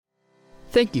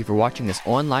Thank you for watching this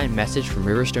online message from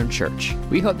Riverstone Church.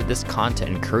 We hope that this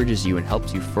content encourages you and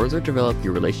helps you further develop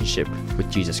your relationship with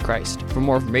Jesus Christ. For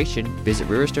more information, visit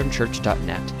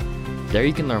riverstonechurch.net. There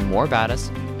you can learn more about us,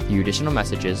 view additional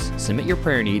messages, submit your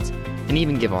prayer needs, and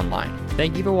even give online.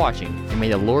 Thank you for watching, and may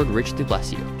the Lord richly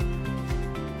bless you.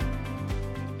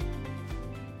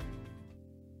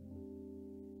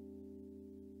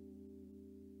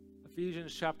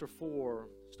 Ephesians chapter 4,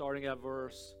 starting at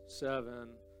verse 7.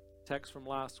 Text from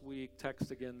last week,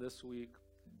 text again this week.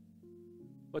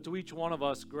 But to each one of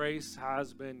us, grace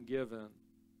has been given.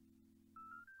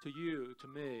 To you, to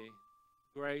me,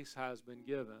 grace has been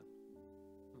given.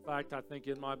 In fact, I think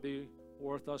it might be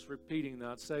worth us repeating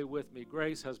that. Say with me,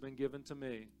 grace has been given to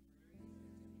me.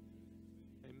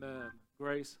 Amen.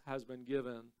 Grace has been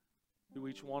given to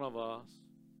each one of us.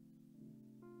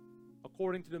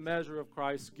 According to the measure of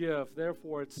Christ's gift,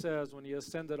 therefore it says, when he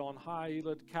ascended on high, he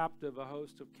led captive a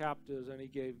host of captives, and he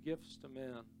gave gifts to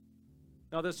men.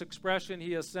 Now this expression,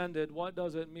 he ascended, what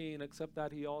does it mean except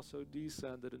that he also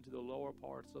descended into the lower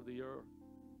parts of the earth?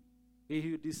 He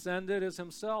who descended is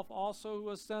himself also who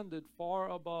ascended far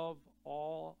above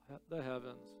all the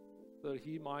heavens, so that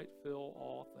he might fill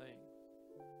all things.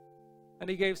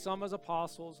 And he gave some as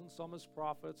apostles, and some as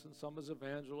prophets, and some as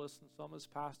evangelists, and some as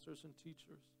pastors and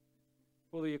teachers,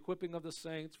 for the equipping of the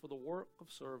saints, for the work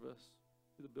of service,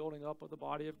 to the building up of the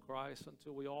body of Christ,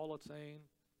 until we all attain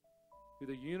to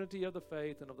the unity of the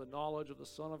faith and of the knowledge of the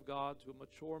Son of God, to a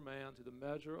mature man, to the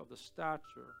measure of the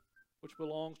stature which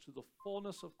belongs to the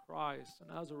fullness of Christ.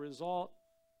 And as a result,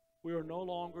 we are no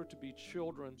longer to be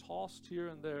children, tossed here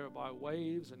and there by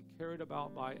waves and carried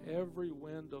about by every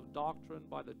wind of doctrine,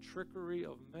 by the trickery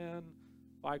of men,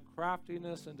 by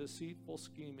craftiness and deceitful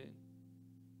scheming.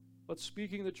 But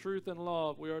speaking the truth in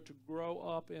love, we are to grow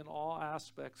up in all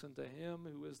aspects into him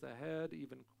who is the head,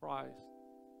 even Christ,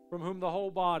 from whom the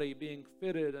whole body, being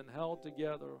fitted and held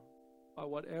together by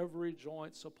what every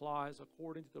joint supplies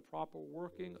according to the proper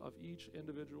working of each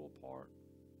individual part,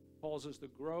 causes the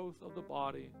growth of the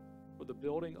body for the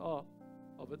building up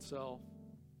of itself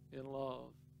in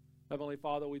love. Heavenly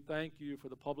Father, we thank you for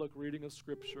the public reading of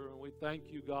Scripture, and we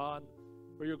thank you, God,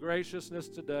 for your graciousness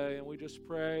today, and we just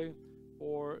pray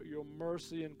for your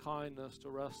mercy and kindness to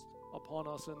rest upon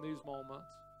us in these moments.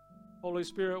 Holy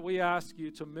Spirit, we ask you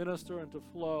to minister and to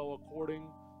flow according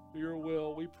to your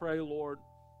will. We pray, Lord,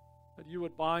 that you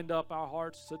would bind up our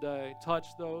hearts today. Touch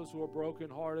those who are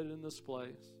brokenhearted in this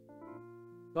place.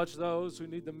 Touch those who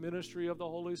need the ministry of the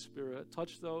Holy Spirit.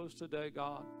 Touch those today,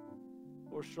 God,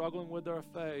 who are struggling with their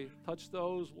faith. Touch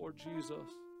those, Lord Jesus,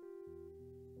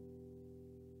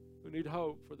 who need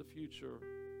hope for the future.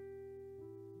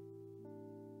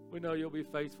 We know you'll be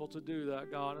faithful to do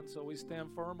that, God, and so we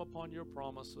stand firm upon your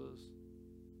promises,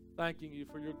 thanking you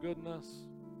for your goodness,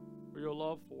 for your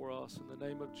love for us. In the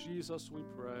name of Jesus we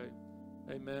pray.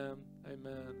 Amen,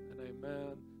 amen, and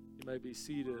amen. You may be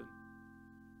seated.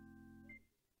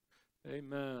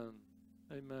 Amen,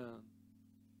 amen.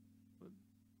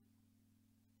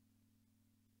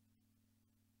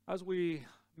 As we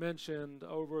mentioned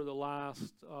over the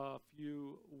last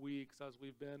few weeks, as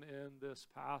we've been in this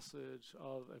passage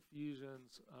of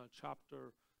Ephesians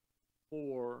chapter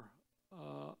 4,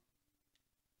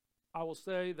 I will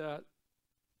say that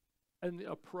in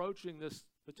approaching this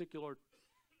particular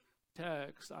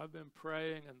text, I've been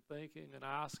praying and thinking and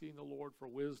asking the Lord for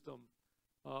wisdom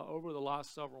over the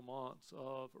last several months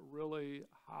of really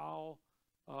how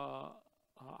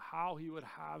he would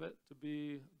have it to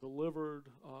be delivered,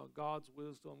 God's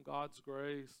wisdom, God's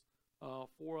grace,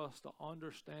 for us to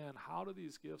understand how do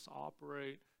these gifts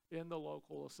operate in the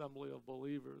local assembly of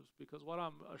believers. Because what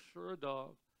I'm assured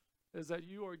of is that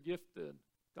you are gifted.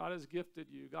 God has gifted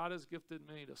you. God has gifted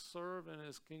me to serve in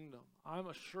his kingdom. I'm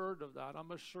assured of that.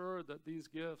 I'm assured that these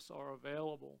gifts are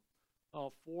available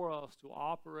for us to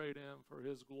operate in for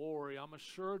his glory. I'm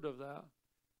assured of that.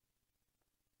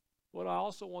 What I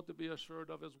also want to be assured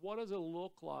of is, what does it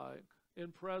look like in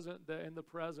the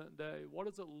present day? What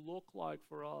does it look like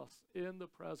for us in the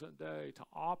present day to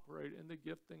operate in the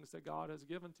giftings that God has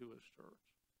given to his church?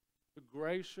 The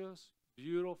gracious,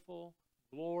 beautiful,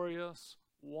 glorious,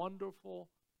 wonderful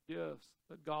gifts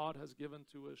that God has given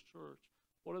to his church.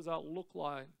 What does that look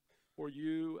like for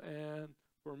you and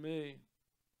for me?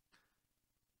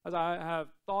 As I have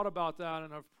thought about that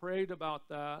and I've prayed about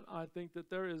that, I think that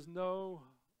there is no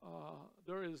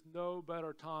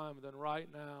better time than right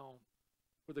now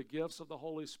for the gifts of the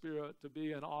Holy Spirit to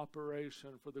be in operation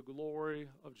for the glory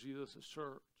of Jesus'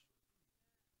 church.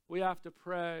 We have to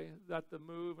pray that the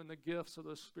move and the gifts of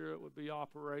the Spirit would be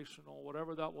operational,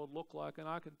 whatever that would look like. And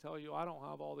I can tell you, I don't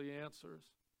have all the answers.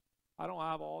 I don't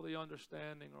have all the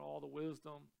understanding or all the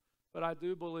wisdom, but I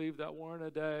do believe that we're in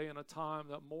a day and a time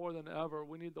that more than ever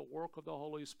we need the work of the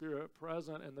Holy Spirit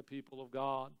present in the people of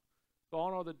God.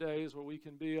 Gone are the days where we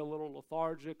can be a little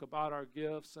lethargic about our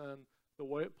gifts and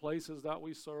the places that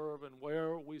we serve and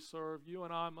where we serve. You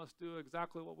and I must do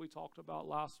exactly what we talked about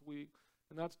last week,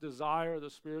 and that's desire the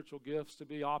spiritual gifts to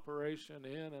be operation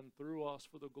in and through us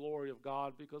for the glory of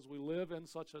God, because we live in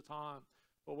such a time.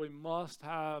 But we must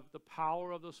have the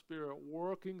power of the Spirit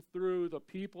working through the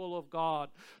people of God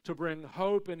to bring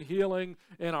hope and healing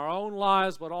in our own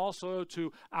lives, but also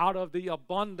to, out of the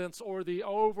abundance or the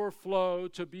overflow,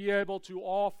 to be able to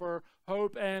offer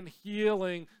hope and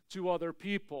healing to other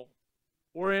people.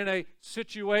 We're in a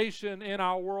situation in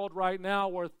our world right now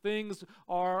where things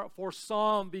are, for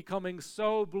some, becoming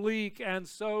so bleak and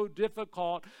so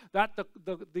difficult that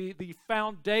the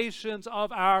foundations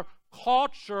of our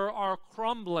culture are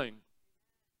crumbling.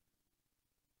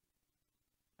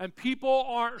 And people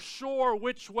aren't sure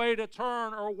which way to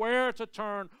turn or where to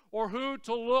turn or who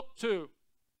to look to.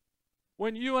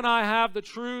 When you and I have the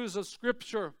truths of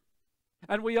Scripture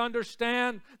and we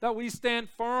understand that we stand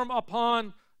firm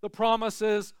upon the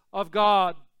promises of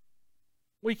God,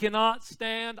 we cannot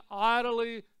stand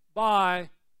idly by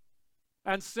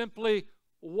and simply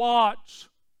watch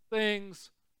things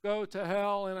go to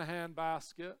hell in a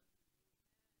handbasket.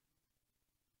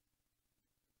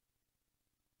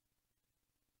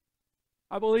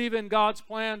 I believe in God's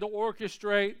plan to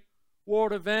orchestrate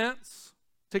world events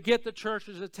to get the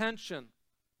church's attention,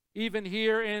 even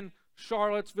here in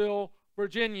Charlottesville,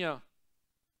 Virginia.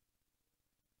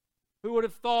 Who would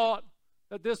have thought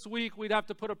that this week we'd have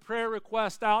to put a prayer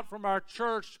request out from our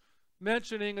church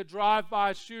mentioning a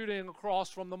drive-by shooting across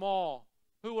from the mall?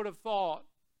 Who would have thought?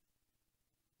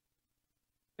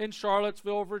 In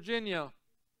Charlottesville, Virginia.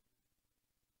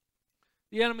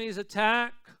 The enemy's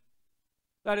attack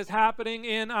that is happening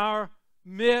in our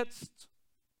midst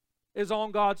is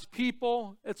on God's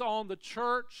people. It's on the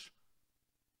church.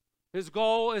 His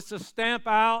goal is to stamp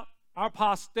out our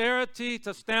posterity,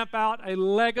 to stamp out a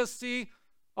legacy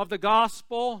of the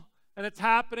gospel. And it's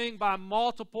happening by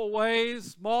multiple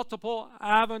ways, multiple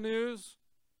avenues.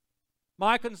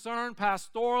 My concern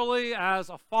pastorally as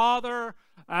a father,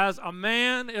 as a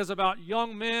man, is about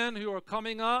young men who are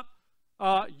coming up,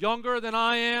 younger than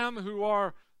I am, who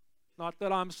are, not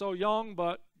that I'm so young,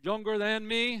 but younger than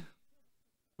me,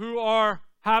 who are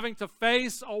having to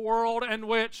face a world in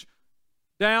which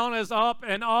down is up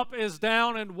and up is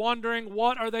down, and wondering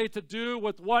what are they to do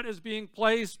with what is being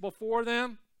placed before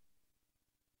them.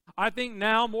 I think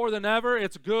now more than ever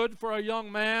it's good for a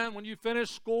young man when you finish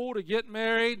school to get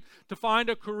married, to find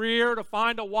a career, to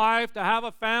find a wife, to have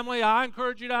a family. I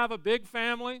encourage you to have a big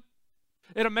family.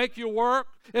 It'll make you work.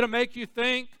 It'll make you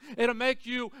think. It'll make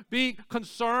you be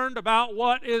concerned about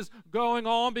what is going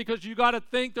on, because you got to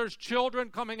think there's children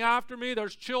coming after me.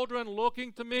 There's children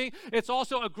looking to me. It's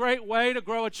also a great way to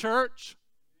grow a church.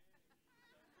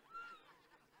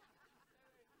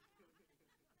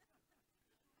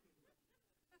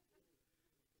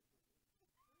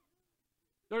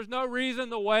 There's no reason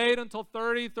to wait until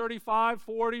 30, 35,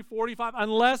 40, 45,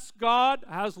 unless God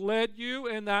has led you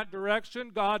in that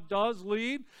direction. God does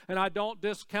lead, and I don't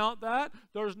discount that.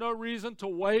 There's no reason to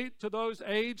wait to those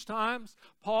age times.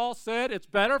 Paul said it's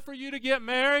better for you to get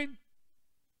married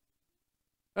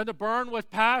than to burn with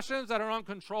passions that are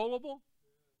uncontrollable.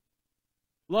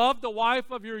 Love the wife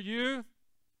of your youth.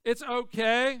 It's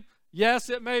okay. Yes,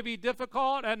 it may be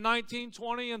difficult at 19,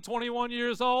 20, and 21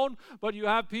 years old, but you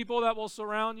have people that will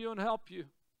surround you and help you.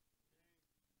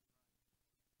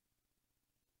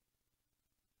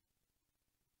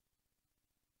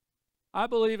 I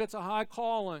believe it's a high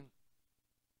calling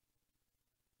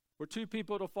for two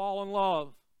people to fall in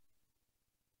love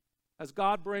as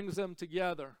God brings them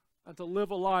together and to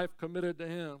live a life committed to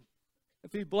Him.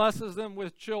 If He blesses them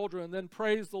with children, then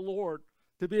praise the Lord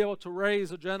to be able to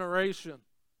raise a generation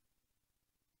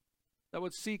that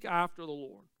would seek after the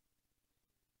Lord.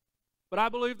 But I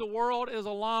believe the world is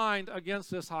aligned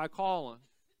against this high calling.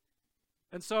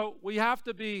 And so we have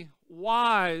to be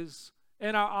wise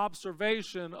in our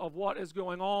observation of what is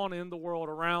going on in the world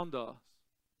around us.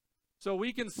 So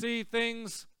we can see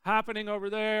things happening over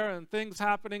there, and things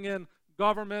happening in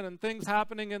government, and things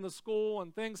happening in the school,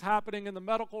 and things happening in the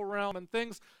medical realm, and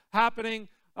things happening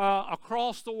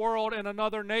across the world in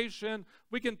another nation.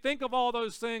 We can think of all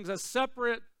those things as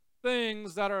separate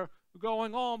things that are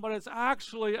going on, but it's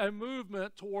actually a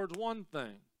movement towards one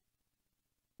thing.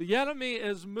 The enemy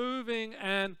is moving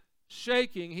and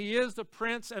shaking. He is the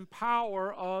prince and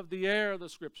power of the air, the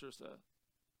Scripture says.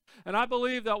 And I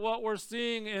believe that what we're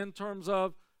seeing in terms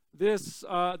of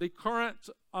the current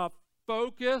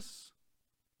focus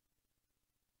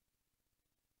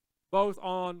both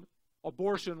on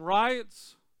abortion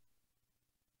rights,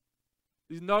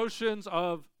 these notions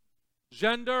of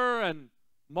gender and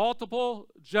multiple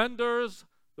genders,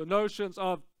 the notions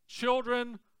of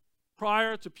children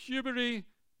prior to puberty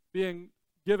being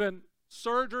given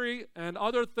surgery and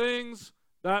other things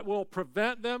that will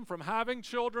prevent them from having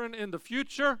children in the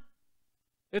future.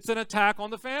 It's an attack on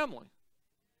the family.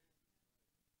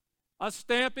 A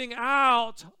stamping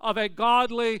out of a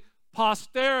godly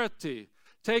posterity.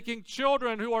 Taking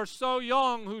children who are so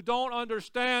young, who don't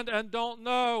understand and don't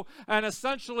know, and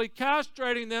essentially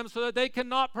castrating them so that they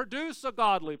cannot produce a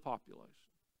godly population.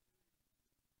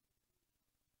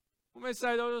 We may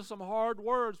say those are some hard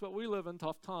words, but we live in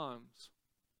tough times.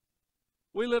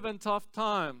 We live in tough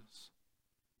times.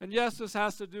 And yes, this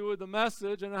has to do with the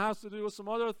message, and it has to do with some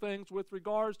other things with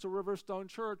regards to Riverstone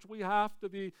Church. We have to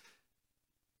be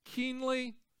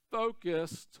keenly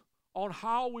focused on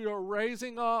how we are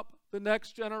raising up the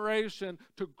next generation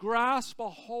to grasp a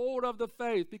hold of the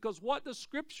faith. Because what the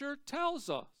Scripture tells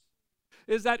us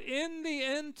is that in the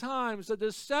end times, the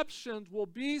deceptions will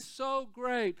be so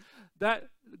great that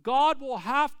God will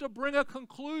have to bring a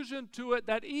conclusion to it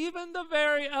that even the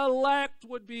very elect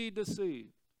would be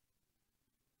deceived.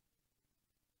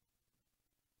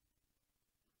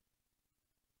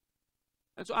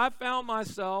 And so I found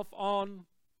myself on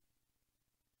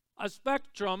a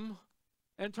spectrum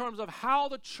in terms of how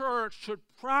the church should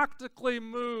practically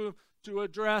move to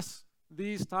address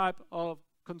these type of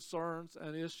concerns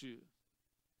and issues.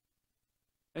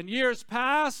 In years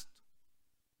past,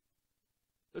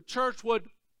 the church would,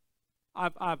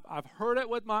 I've heard it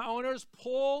with my owners,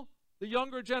 pull the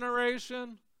younger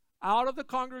generation out of the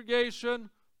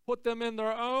congregation, put them in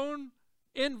their own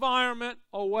environment,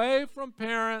 away from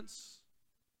parents,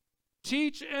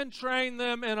 teach and train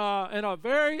them in a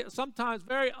very, sometimes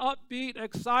very upbeat,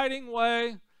 exciting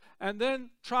way, and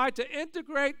then try to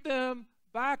integrate them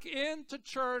back into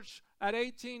church at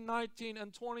 18, 19,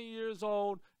 and 20 years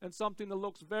old, and something that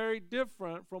looks very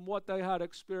different from what they had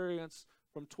experienced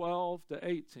from 12 to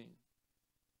 18.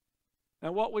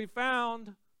 And what we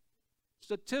found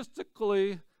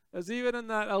statistically is even in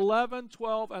that 11,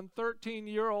 12, and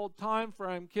 13-year-old time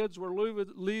frame, kids were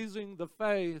losing the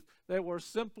faith. They were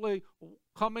simply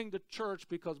coming to church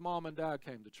because mom and dad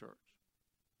came to church.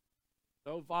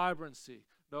 No vibrancy,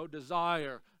 no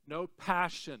desire, no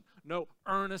passion, no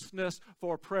earnestness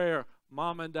for prayer.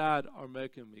 Mom and dad are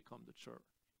making me come to church.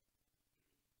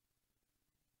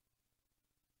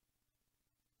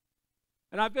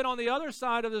 And I've been on the other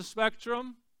side of the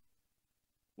spectrum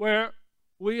where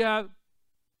we have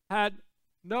had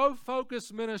no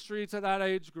focus ministry to that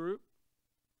age group,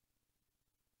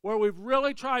 where we've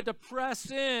really tried to press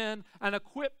in and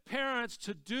equip parents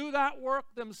to do that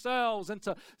work themselves and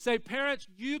to say, parents,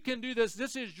 you can do this.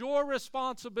 This is your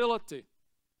responsibility.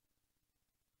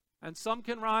 And some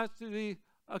can rise to the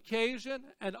occasion,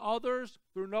 and others,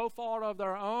 through no fault of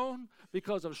their own,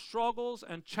 because of struggles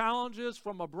and challenges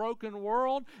from a broken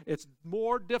world, it's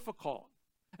more difficult.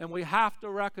 And we have to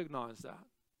recognize that.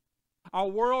 Our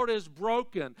world is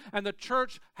broken, and the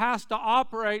church has to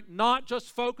operate not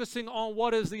just focusing on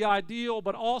what is the ideal,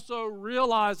 but also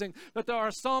realizing that there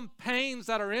are some pains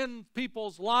that are in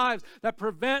people's lives that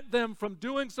prevent them from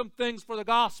doing some things for the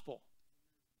gospel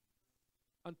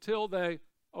until they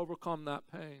overcome that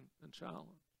pain and challenge.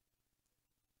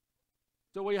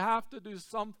 So we have to do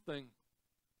something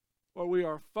where we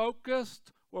are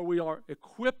focused, where we are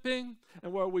equipping,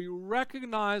 and where we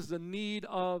recognize the need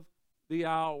of the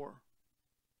hour.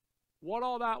 What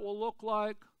all that will look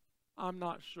like, I'm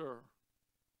not sure.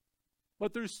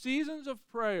 But through seasons of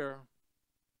prayer,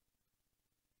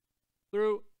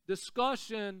 through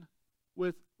discussion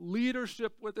with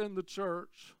leadership within the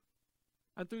church,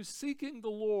 and through seeking the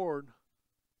Lord,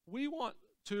 we want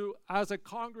to, as a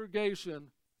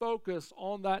congregation, focus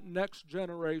on that next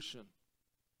generation.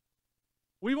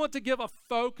 We want to give a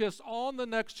focus on the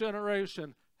next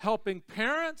generation, helping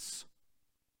parents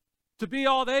to be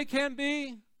all they can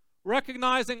be,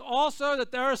 recognizing also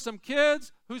that there are some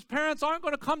kids whose parents aren't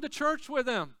going to come to church with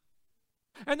them.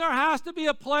 And there has to be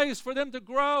a place for them to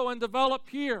grow and develop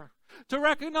here. To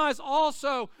recognize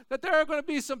also that there are going to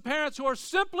be some parents who are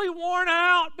simply worn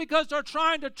out because they're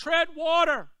trying to tread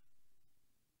water.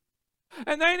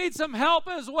 And they need some help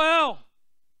as well.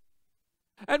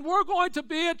 And we're going to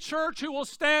be a church who will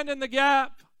stand in the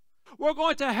gap. We're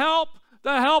going to help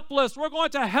the helpless. We're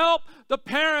going to help the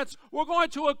parents. We're going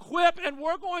to equip, and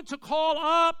we're going to call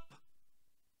up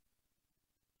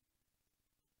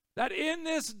that in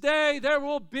this day there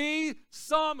will be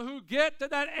some who get to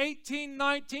that 18,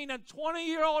 19, and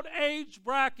 20-year-old age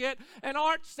bracket and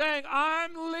aren't saying,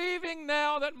 I'm leaving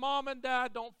now that mom and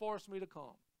dad don't force me to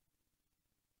come.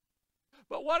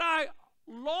 But what I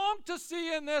long to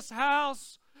see in this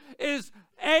house is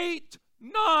 8,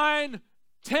 9,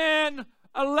 10,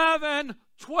 11,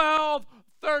 12,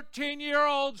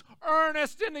 13-year-olds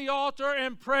earnest in the altar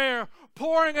in prayer,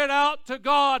 pouring it out to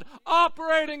God,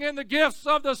 operating in the gifts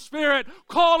of the Spirit,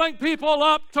 calling people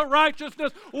up to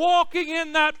righteousness, walking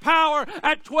in that power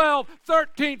at 12,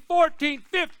 13, 14,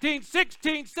 15,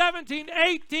 16, 17,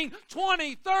 18,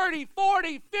 20, 30,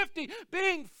 40, 50,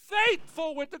 being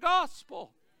faithful with the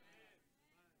gospel.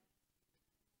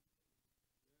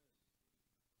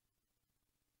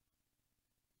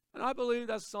 And I believe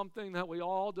that's something that we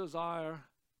all desire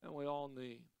and we all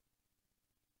need.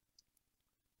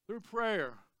 Through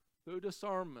prayer, through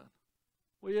discernment,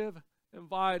 we have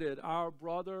invited our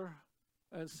brother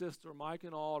and sister, Mike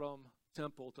and Autumn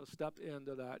Temple, to step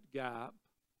into that gap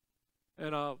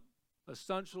in a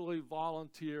essentially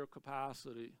volunteer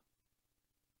capacity.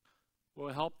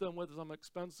 We'll help them with some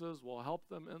expenses, we'll help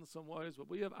them in some ways, but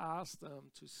we have asked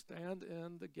them to stand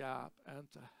in the gap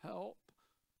and to help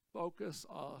focus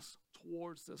us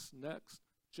towards this next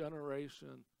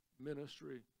generation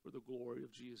ministry for the glory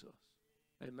of Jesus.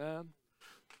 Amen.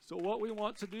 So what we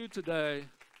want to do today,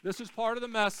 this is part of the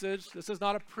message. This is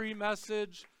not a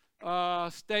pre-message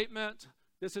statement.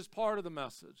 This is part of the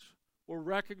message. We're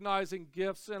recognizing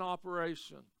gifts in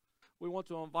operation. We want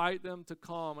to invite them to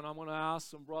come, and I'm going to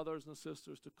ask some brothers and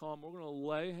sisters to come. We're going to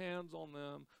lay hands on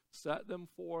them, set them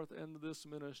forth into this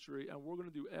ministry, and we're going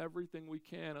to do everything we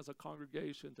can as a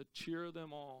congregation to cheer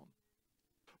them on.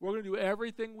 We're going to do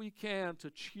everything we can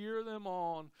to cheer them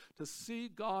on, to see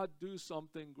God do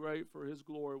something great for His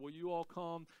glory. Will you all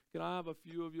come? Can I have a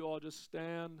few of you all just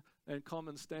stand and come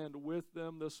and stand with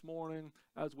them this morning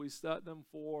as we set them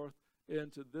forth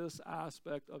into this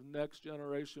aspect of next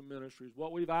generation ministries?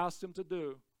 What we've asked them to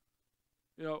do.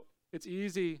 You know, it's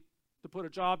easy to put a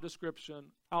job description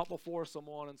out before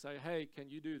someone and say, hey, can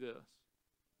you do this?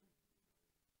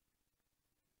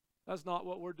 That's not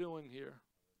what we're doing here.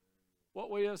 What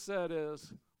we have said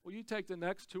is, will you take the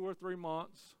next 2 or 3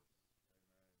 months?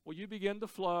 Will you begin to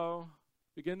flow,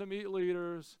 begin to meet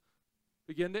leaders,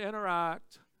 begin to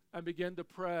interact, and begin to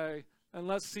pray, and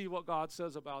let's see what God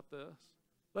says about this.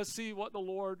 Let's see what the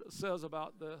Lord says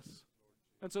about this.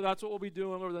 And so that's what we'll be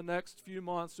doing over the next few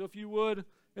months. So if you would,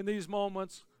 in these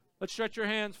moments, let's stretch your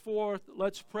hands forth.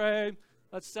 Let's pray.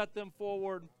 Let's set them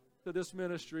forward to this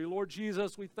ministry. Lord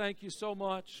Jesus, we thank you so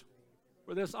much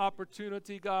for this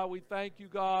opportunity, God. We thank you,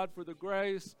 God, for the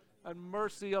grace and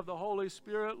mercy of the Holy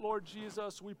Spirit. Lord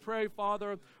Jesus, we pray,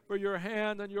 Father, for your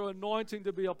hand and your anointing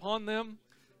to be upon them.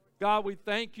 God, we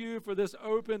thank you for this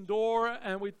open door,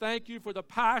 and we thank you for the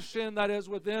passion that is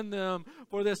within them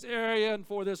for this area and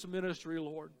for this ministry,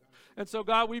 Lord. And so,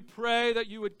 God, we pray that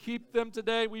you would keep them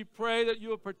today. We pray that you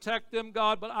would protect them,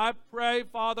 God. But I pray,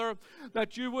 Father,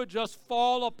 that you would just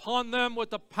fall upon them with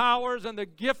the powers and the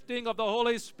gifting of the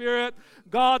Holy Spirit.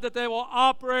 God, that they will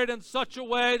operate in such a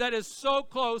way that is so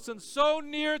close and so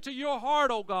near to your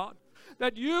heart, oh God.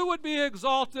 That you would be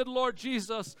exalted, Lord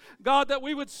Jesus. God, that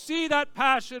we would see that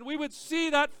passion. We would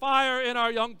see that fire in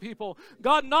our young people.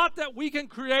 God, not that we can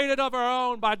create it of our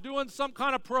own by doing some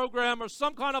kind of program or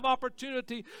some kind of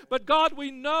opportunity. But God,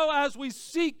 we know as we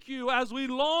seek you, as we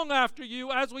long after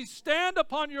you, as we stand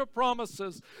upon your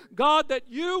promises, God, that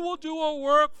you will do a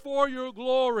work for your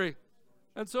glory.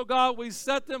 And so, God, we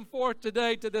set them forth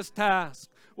today to this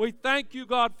task. We thank you,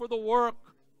 God, for the work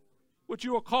which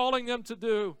you are calling them to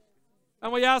do.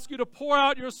 And we ask you to pour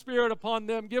out your Spirit upon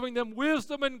them, giving them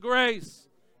wisdom and grace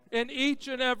in each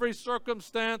and every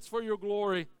circumstance for your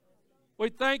glory. We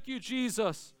thank you,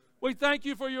 Jesus. We thank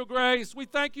you for your grace. We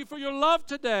thank you for your love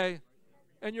today.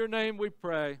 In your name we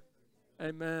pray.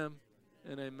 Amen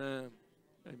and amen.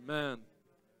 Amen.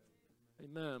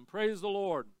 Amen. Praise the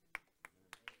Lord.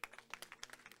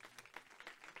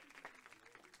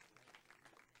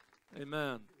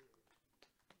 Amen.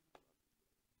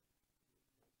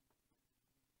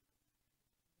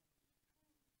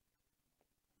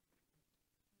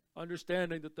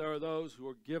 Understanding that there are those who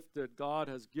are gifted, God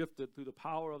has gifted through the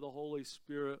power of the Holy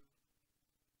Spirit.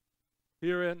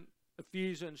 Here in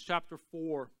Ephesians chapter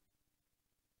 4,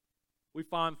 we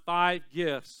find 5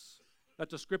 gifts that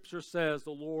the Scripture says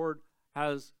the Lord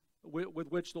has,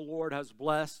 with which the Lord has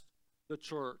blessed the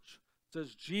church. It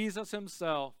says Jesus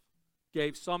himself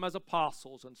gave some as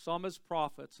apostles, and some as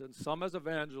prophets, and some as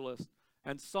evangelists,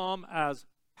 and some as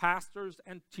pastors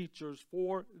and teachers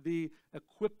for the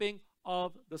equipping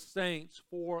of the saints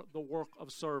for the work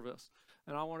of service.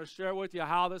 And I want to share with you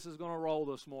how this is going to roll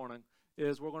this morning.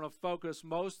 Is we're going to focus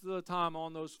most of the time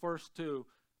on those first two,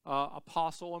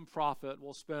 apostle and prophet.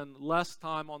 We'll spend less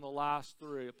time on the last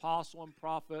three. Apostle and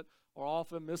prophet are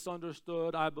often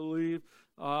misunderstood, I believe.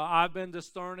 I've been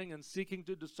discerning and seeking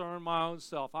to discern my own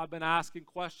self. I've been asking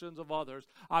questions of others.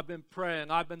 I've been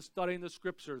praying. I've been studying the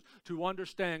scriptures to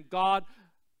understand, God,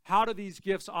 how do these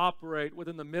gifts operate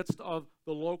within the midst of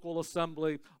the local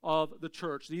assembly of the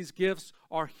church? These gifts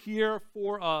are here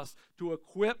for us to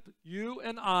equip you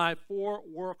and I for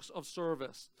works of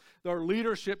service. They're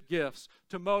leadership gifts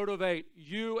to motivate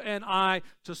you and I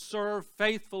to serve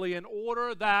faithfully in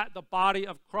order that the body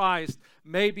of Christ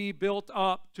may be built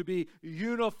up to be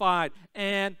unified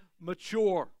and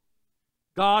mature.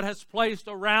 God has placed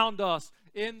around us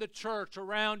in the church,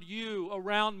 around you,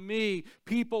 around me,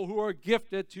 people who are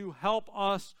gifted to help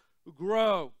us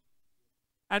grow.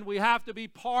 And we have to be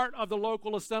part of the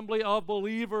local assembly of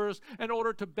believers in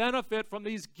order to benefit from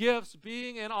these gifts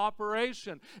being in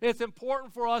operation. It's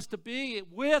important for us to be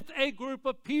with a group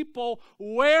of people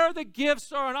where the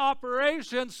gifts are in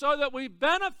operation so that we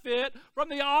benefit from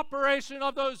the operation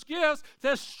of those gifts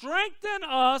to strengthen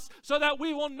us so that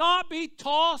we will not be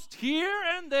tossed here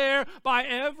and there by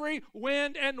every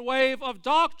wind and wave of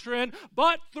doctrine,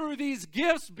 but through these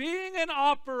gifts being in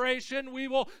operation, we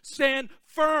will stand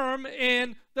firm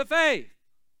in the faith.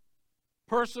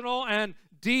 Personal and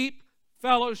deep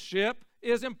fellowship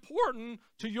is important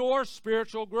to your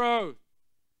spiritual growth.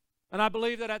 And I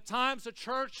believe that at times the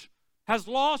church has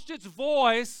lost its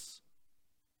voice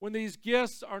when these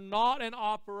gifts are not in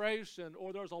operation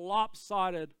or there's a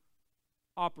lopsided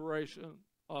operation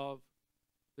of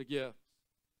the gifts.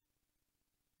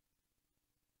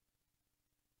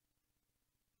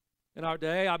 In our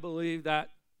day, I believe that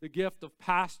the gift of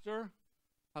pastor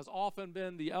has often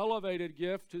been the elevated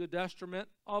gift to the detriment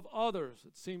of others.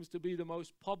 It seems to be the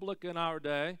most public in our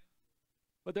day.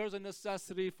 But there's a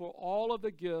necessity for all of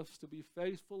the gifts to be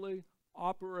faithfully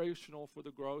operational for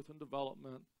the growth and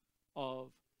development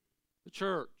of the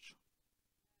church.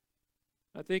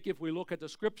 I think if we look at the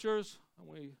scriptures and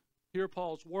we hear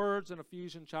Paul's words in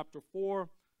Ephesians chapter 4,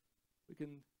 we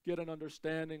can get an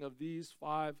understanding of these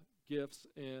 5 gifts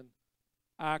in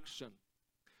action.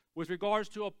 With regards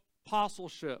to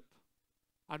apostleship,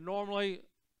 I normally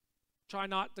try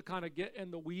not to kind of get in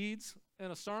the weeds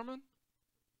in a sermon,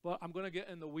 but I'm going to get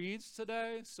in the weeds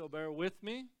today, so bear with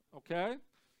me, okay?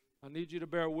 I need you to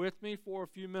bear with me for a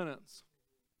few minutes.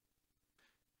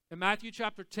 In Matthew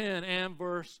chapter 10 and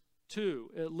verse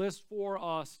 2, it lists for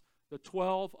us the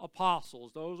 12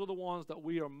 apostles. Those are the ones that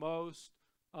we are most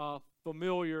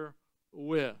familiar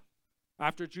with.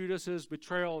 After Judas's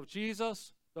betrayal of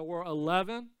Jesus, there were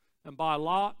 11, and by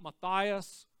lot,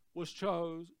 Matthias was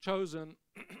chosen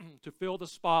to fill the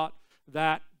spot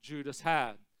that Judas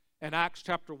had. In Acts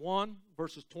chapter 1,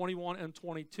 verses 21 and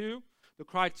 22, the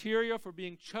criteria for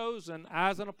being chosen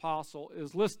as an apostle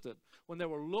is listed. When they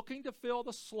were looking to fill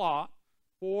the slot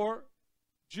for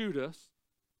Judas,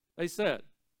 they said,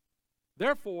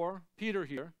 "Therefore, Peter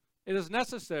here, it is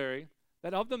necessary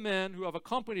that of the men who have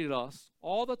accompanied us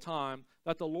all the time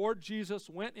that the Lord Jesus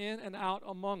went in and out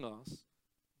among us,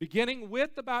 beginning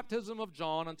with the baptism of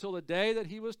John until the day that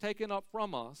he was taken up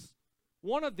from us,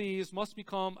 one of these must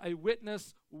become a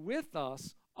witness with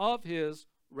us of his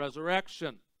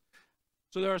resurrection."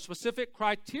 So there are specific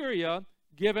criteria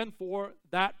given for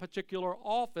that particular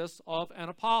office of an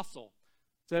apostle.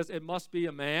 It says it must be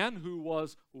a man who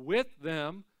was with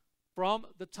them from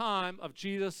the time of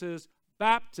Jesus'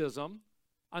 baptism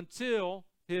until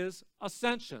his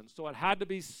ascension. So it had to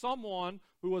be someone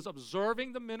who was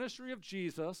observing the ministry of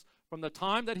Jesus from the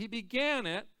time that he began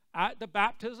it at the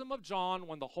baptism of John,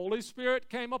 when the Holy Spirit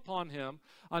came upon him,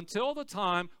 until the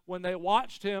time when they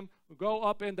watched him go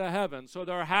up into heaven. So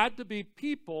there had to be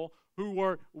people who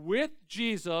were with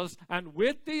Jesus and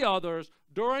with the others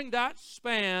during that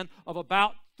span of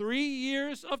about 3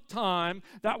 years of time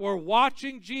that were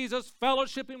watching Jesus,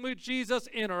 fellowshipping with Jesus,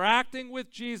 interacting with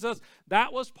Jesus.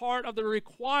 That was part of the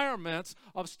requirements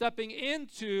of stepping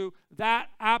into that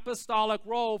apostolic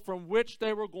role from which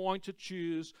they were going to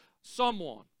choose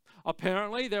someone.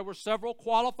 Apparently, there were several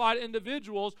qualified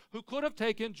individuals who could have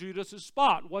taken Judas's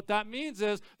spot. What that means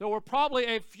is there were probably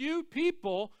a few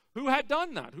people who had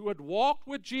done that, who had walked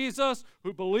with Jesus,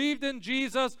 who believed in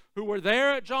Jesus, who were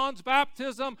there at John's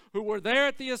baptism, who were there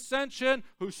at the ascension,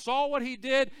 who saw what he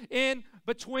did in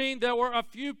between. There were a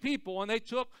few people, and they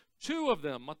took 2 of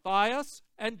them. Matthias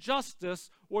and Justus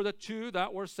were the 2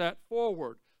 that were set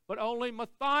forward. But only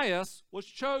Matthias was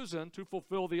chosen to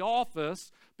fulfill the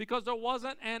office because there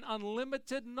wasn't an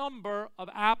unlimited number of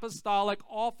apostolic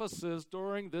offices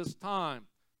during this time.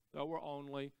 There were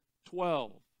only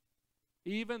 12,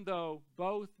 even though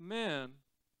both men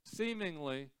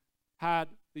seemingly had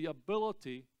the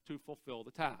ability to fulfill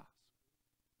the task.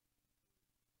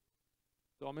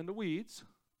 So I'm in the weeds.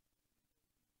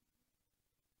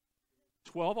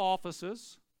 12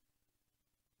 offices.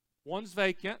 One's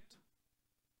vacant.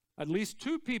 At least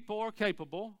 2 people are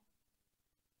capable.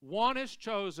 One is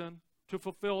chosen to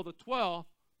fulfill the 12.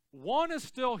 One is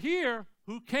still here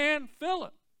who can fill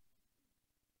it,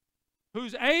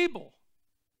 who's able,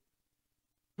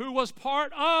 who was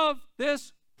part of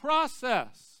this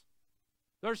process.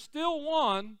 There's still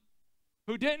one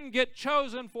who didn't get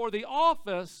chosen for the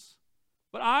office,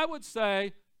 but I would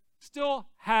say still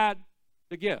had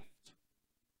the gift.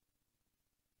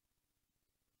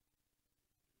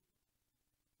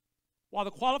 While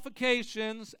the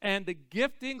qualifications and the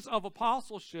giftings of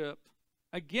apostleship,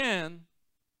 again,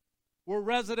 were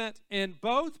resident in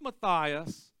both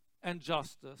Matthias and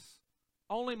Justus,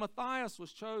 only Matthias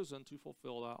was chosen to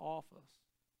fulfill that office.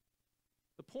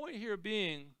 The point here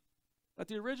being that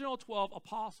the original 12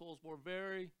 apostles were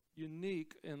very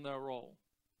unique in their role.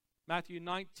 Matthew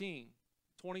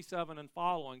 19:27 and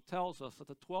following tells us that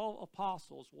the 12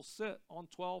 apostles will sit on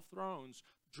 12 thrones,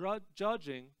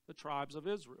 judging the tribes of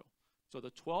Israel. So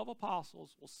the 12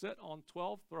 apostles will sit on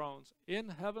 12 thrones in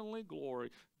heavenly glory,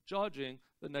 judging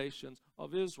the nations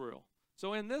of Israel.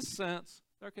 So in this sense,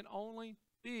 there can only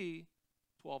be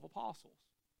 12 apostles.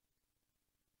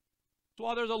 So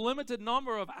while there's a limited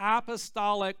number of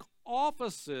apostolic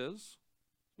offices,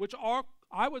 which are,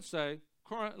 I would say,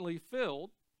 currently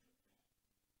filled,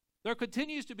 there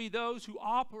continues to be those who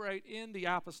operate in the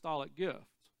apostolic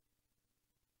gift.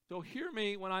 So hear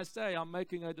me when I say I'm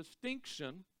making a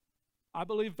distinction, I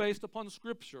believe based upon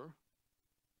Scripture,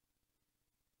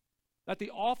 that the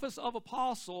office of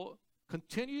apostle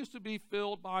continues to be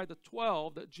filled by the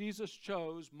 12 that Jesus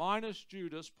chose, minus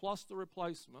Judas, plus the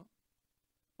replacement,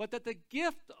 but that the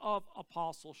gift of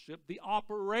apostleship, the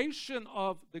operation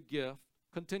of the gift,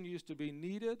 continues to be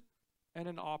needed and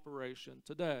in operation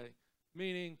today,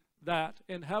 meaning that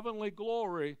in heavenly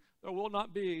glory, there will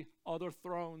not be other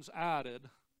thrones added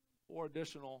or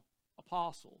additional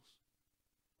apostles.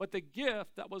 But the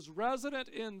gift that was resident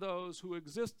in those who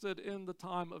existed in the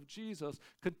time of Jesus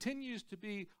continues to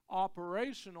be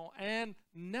operational and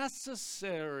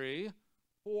necessary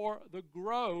for the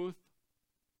growth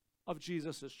of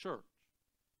Jesus' church.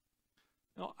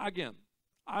 Now, again,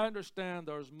 I understand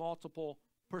there's multiple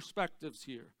perspectives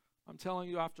here. I'm telling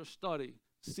you after study,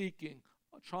 seeking,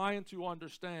 trying to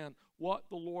understand what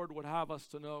the Lord would have us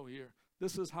to know here.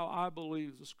 This is how I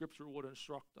believe the Scripture would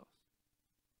instruct us.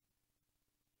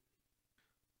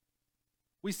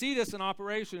 We see this in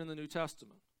operation in the New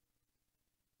Testament.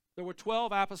 There were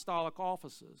 12 apostolic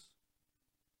offices.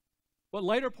 But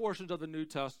later portions of the New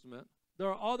Testament,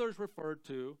 there are others referred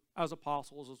to as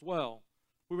apostles as well.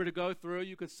 If we were to go through,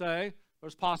 you could say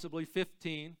there's possibly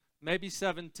 15, maybe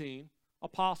 17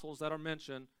 apostles that are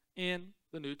mentioned in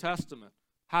the New Testament,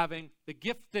 having the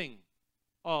gifting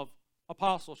of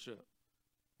apostleship.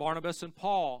 Barnabas and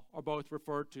Paul are both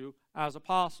referred to as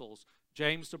apostles.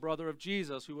 James, the brother of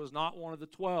Jesus, who was not one of the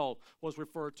 12, was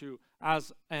referred to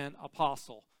as an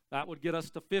apostle. That would get us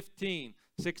to 15,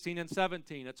 16, and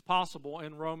 17. It's possible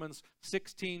in Romans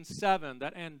 16:7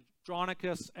 that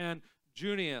Andronicus and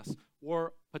Junius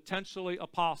were potentially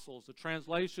apostles. The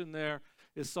translation there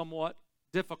is somewhat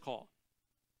difficult.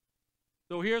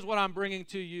 So here's what I'm bringing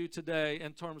to you today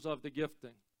in terms of the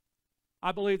gifting.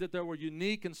 I believe that there were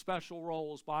unique and special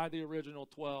roles by the original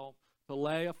 12 to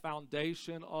lay a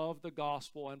foundation of the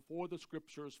gospel and for the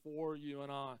Scriptures for you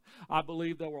and I. I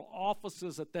believe there were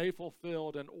offices that they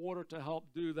fulfilled in order to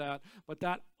help do that, but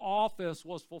that office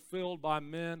was fulfilled by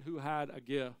men who had a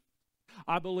gift.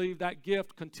 I believe that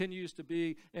gift continues to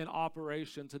be in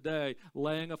operation today,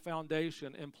 laying a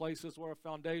foundation in places where a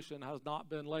foundation has not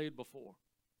been laid before.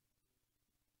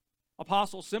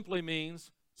 Apostle simply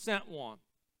means sent one.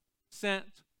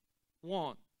 Sent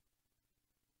one.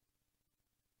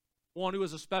 One who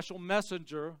is a special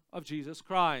messenger of Jesus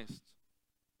Christ.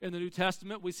 In the New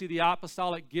Testament, we see the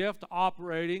apostolic gift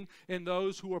operating in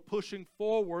those who are pushing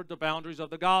forward the boundaries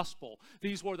of the gospel.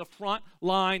 These were the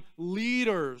front-line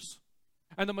leaders,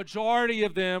 and the majority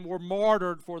of them were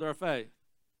martyred for their faith.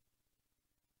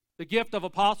 The gift of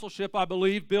apostleship, I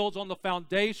believe, builds the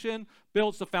foundation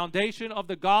of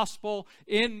the gospel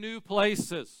in new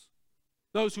places.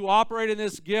 Those who operate in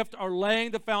this gift are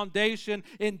laying the foundation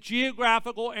in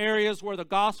geographical areas where the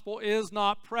gospel is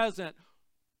not present.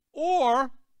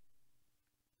 or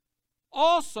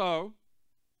also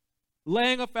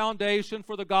laying a foundation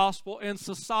for the gospel in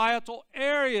societal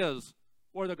areas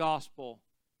where the gospel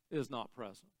is not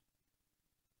present.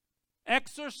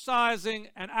 Exercising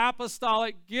an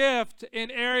apostolic gift in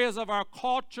areas of our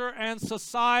culture and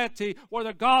society where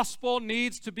the gospel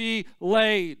needs to be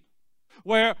laid,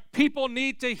 where people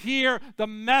need to hear the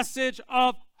message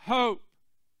of hope,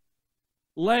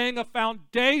 laying a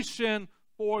foundation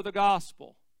for the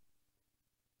gospel.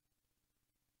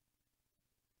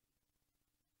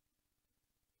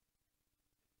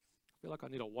 I feel like I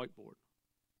need a whiteboard.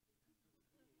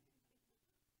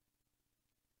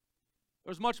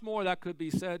 There's much more that could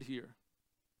be said here.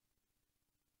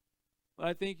 But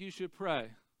I think you should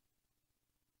pray.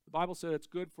 The Bible said it's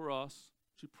good for us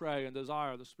to pray and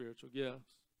desire the spiritual gifts.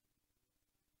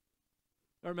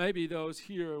 There may be those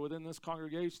here within this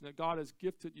congregation that God has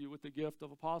gifted you with the gift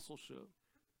of apostleship.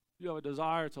 You have a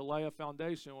desire to lay a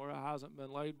foundation where it hasn't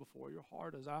been laid before. Your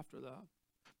heart is after that.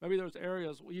 Maybe there's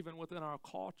areas even within our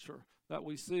culture that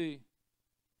we see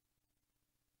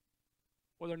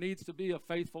where there needs to be a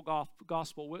faithful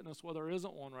gospel witness where there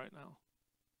isn't one right now.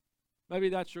 Maybe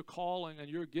that's your calling and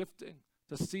your gifting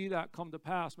to see that come to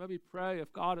pass. Maybe pray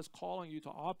if God is calling you to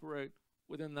operate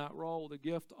within that role, the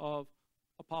gift of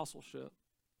apostleship.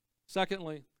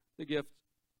 Secondly, the gift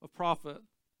of prophet.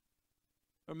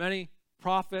 There are many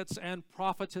prophets and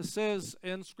prophetesses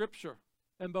in Scripture,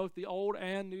 in both the Old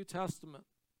and New Testament.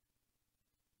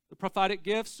 The prophetic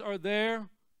gifts are there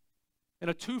in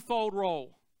a twofold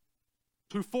role.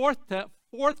 To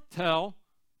foretell,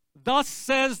 thus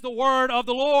says the word of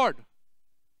the Lord.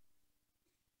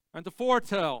 And to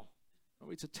foretell,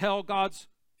 to tell God's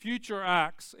future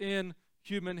acts in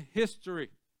human history.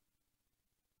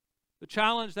 The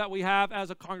challenge that we have as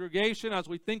a congregation as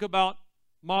we think about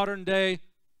modern day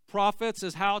prophets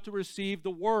is how to receive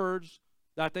the words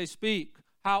that they speak.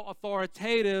 How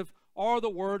authoritative are the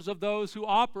words of those who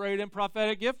operate in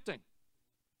prophetic gifting?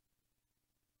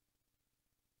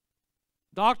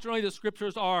 Doctrinally, the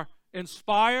Scriptures are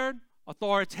inspired,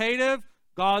 authoritative,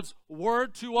 God's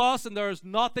word to us, and there is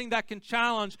nothing that can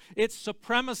challenge its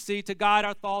supremacy to guide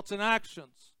our thoughts and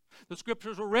actions. The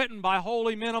Scriptures were written by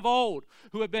holy men of old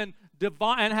who have been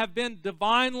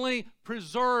divinely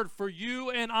preserved for you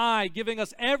and I, giving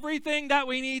us everything that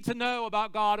we need to know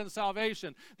about God and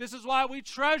salvation. This is why we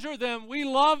treasure them, we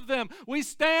love them, we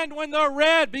stand when they're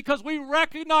read because we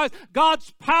recognize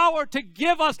God's power to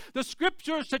give us the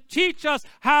Scriptures to teach us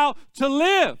how to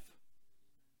live.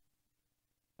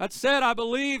 That said, I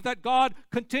believe that God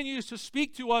continues to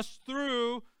speak to us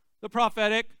through the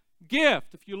prophetic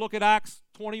gift. If you look at Acts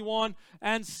 21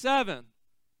 and 7,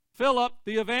 Philip,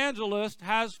 the evangelist,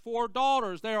 has 4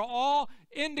 daughters. They are all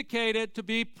indicated to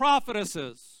be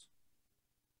prophetesses.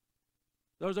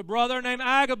 There's a brother named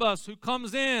Agabus who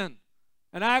comes in,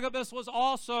 and Agabus was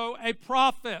also a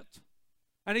prophet.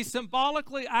 And he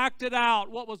symbolically acted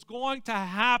out what was going to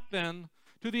happen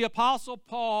to the Apostle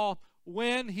Paul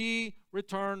when he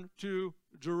returned to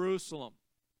Jerusalem.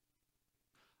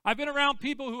 I've been around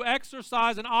people who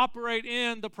exercise and operate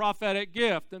in the prophetic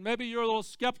gift. And maybe you're a little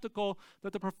skeptical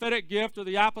that the prophetic gift or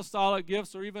the apostolic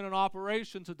gifts are even in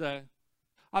operation today.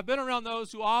 I've been around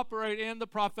those who operate in the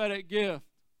prophetic gift.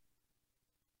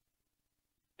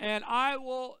 And I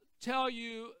will tell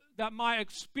you that my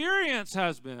experience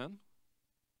has been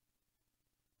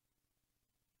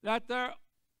that they're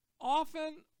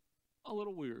often a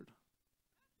little weird.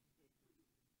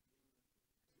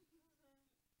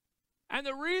 And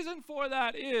the reason for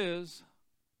that is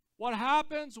what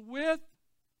happens with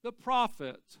the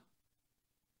prophet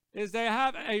is they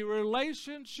have a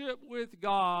relationship with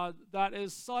God that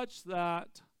is such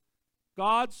that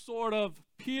God sort of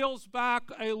peels back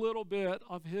a little bit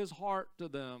of his heart to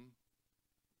them,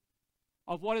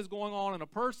 of what is going on in a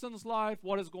person's life,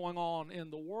 what is going on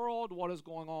in the world, what is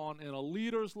going on in a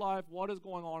leader's life, what is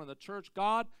going on in the church.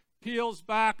 God peels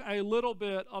back a little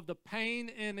bit of the pain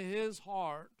in his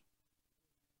heart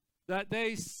that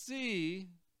they see,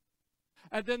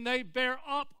 and then they bear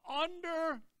up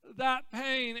under that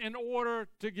pain in order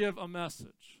to give a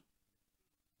message.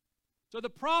 So the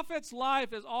prophet's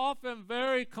life is often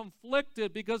very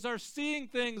conflicted because they're seeing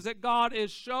things that God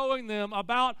is showing them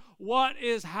about what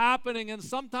is happening, and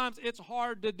sometimes it's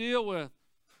hard to deal with.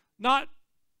 Not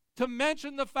to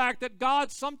mention the fact that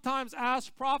God sometimes asks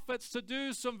prophets to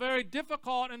do some very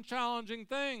difficult and challenging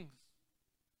things.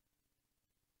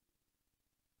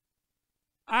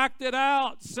 Acted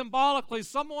out symbolically.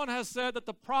 Someone has said that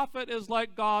the prophet is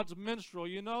like God's minstrel.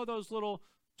 You know those little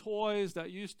toys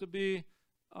that used to be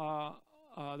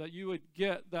that you would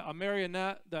get, a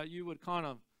marionette that you would kind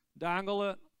of dangle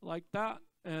it like that,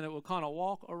 and it will kind of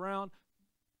walk around.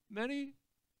 Many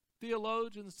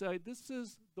theologians say this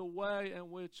is the way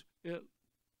in which it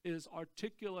is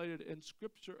articulated in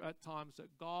Scripture at times,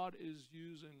 that God is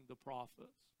using the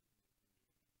prophets.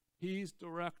 He's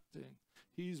directing.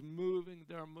 He's moving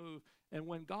their move. And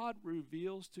when God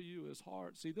reveals to you his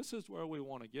heart, see, this is where we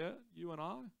want to get, you and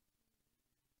I.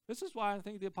 This is why I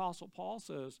think the Apostle Paul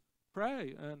says,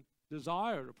 pray and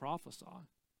desire to prophesy.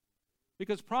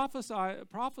 Because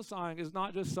prophesying is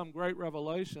not just some great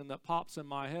revelation that pops in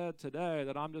my head today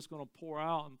that I'm just going to pour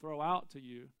out and throw out to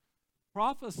you.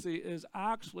 Prophecy is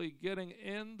actually getting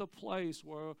in the place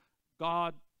where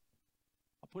God,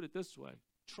 I'll put it this way,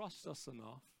 trusts us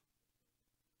enough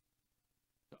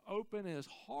to open his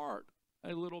heart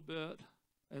a little bit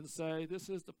and say, this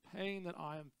is the pain that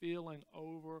I am feeling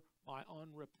over my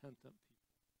unrepentant people.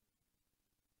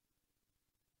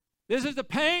 This is the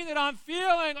pain that I'm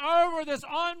feeling over this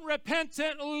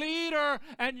unrepentant leader,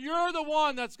 and you're the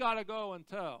one that's got to go and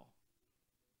tell.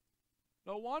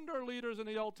 No wonder leaders in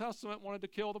the Old Testament wanted to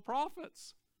kill the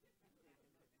prophets.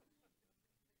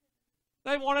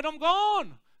 They wanted them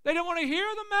gone. They didn't want to hear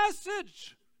the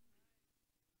message.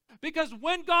 Because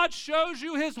when God shows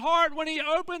you his heart, when he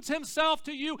opens himself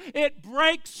to you, it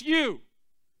breaks you.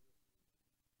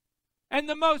 And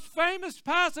the most famous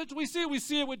passage we see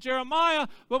it with Jeremiah,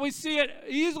 but we see it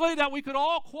easily that we could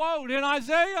all quote in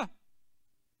Isaiah.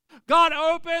 God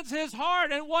opens his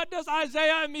heart, and what does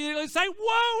Isaiah immediately say?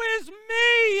 Woe is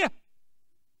me!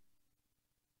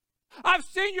 I've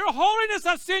seen your holiness,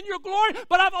 I've seen your glory,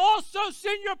 but I've also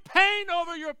seen your pain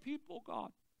over your people,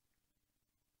 God.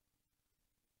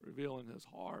 Revealing his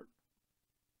heart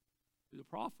to the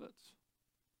prophets.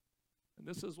 And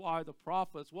this is why the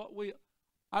prophets,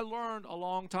 I learned a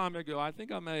long time ago, I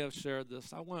think I may have shared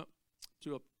this. I went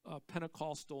to a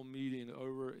Pentecostal meeting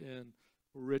over in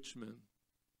Richmond.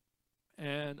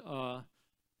 And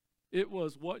it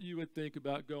was what you would think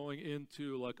about going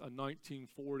into like a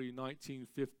 1940,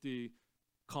 1950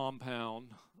 compound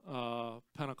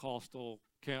Pentecostal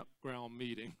campground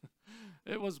meeting.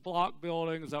 It was block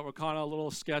buildings that were kind of a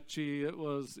little sketchy. It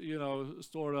was,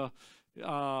 sort of,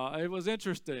 it was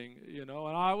interesting, and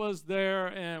I was there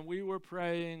and we were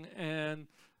praying and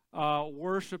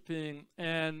worshiping,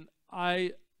 and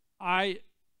I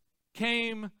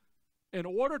came in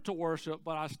order to worship,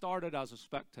 but I started as a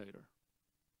spectator.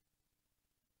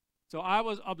 So I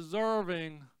was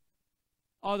observing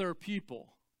other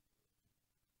people.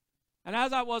 And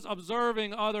as I was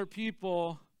observing other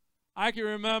people, I can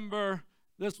remember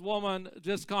this woman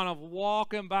just kind of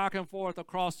walking back and forth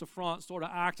across the front, sort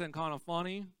of acting kind of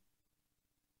funny.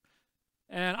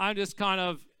 And I'm just kind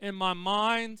of, in my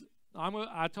mind,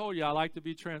 I told you I like to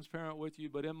be transparent with you,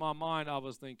 but in my mind I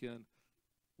was thinking,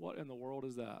 what in the world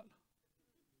is that?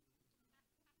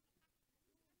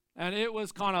 And it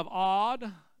was kind of odd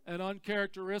and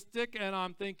uncharacteristic, and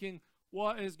I'm thinking,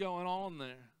 what is going on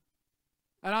there?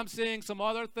 And I'm seeing some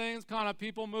other things, kind of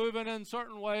people moving in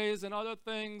certain ways and other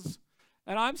things.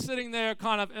 And I'm sitting there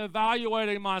kind of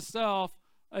evaluating myself.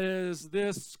 Is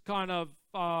this kind of,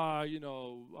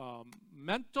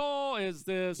 mental? Is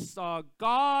this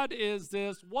God? Is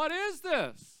this, what is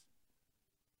this?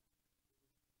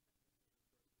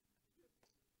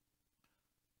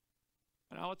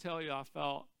 And I will tell you, I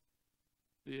felt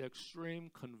the extreme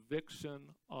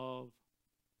conviction of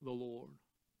the Lord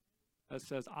that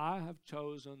says, I have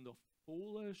chosen the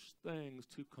foolish things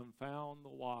to confound the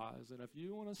wise. And if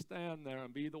you want to stand there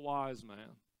and be the wise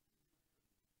man,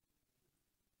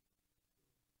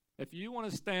 if you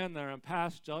want to stand there and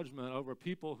pass judgment over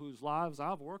people whose lives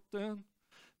I've worked in,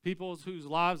 people whose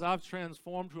lives I've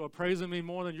transformed, who are praising me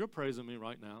more than you're praising me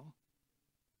right now,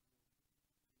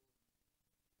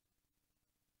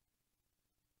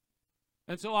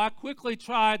 and so I quickly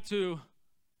tried to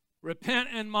repent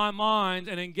in my mind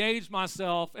and engage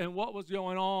myself in what was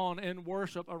going on in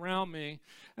worship around me.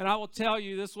 And I will tell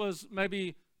you, this was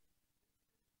maybe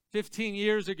 15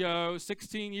 years ago,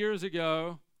 16 years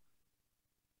ago,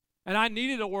 and I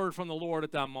needed a word from the Lord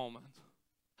at that moment.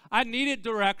 I needed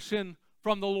direction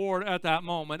from the Lord at that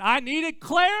moment. I needed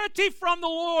clarity from the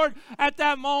Lord at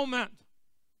that moment.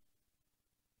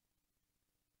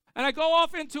 And I go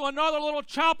off into another little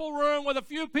chapel room with a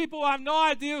few people. I have no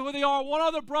idea who they are. One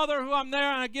other brother who I'm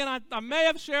there. And again, I may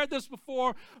have shared this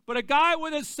before, but a guy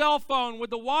with his cell phone, with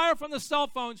the wire from the cell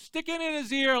phone sticking in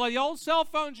his ear like the old cell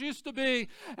phones used to be.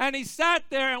 And he sat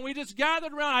there and we just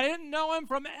gathered around. I didn't know him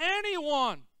from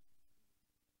anyone.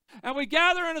 And we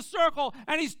gather in a circle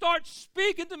and he starts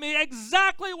speaking to me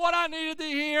exactly what I needed to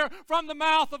hear from the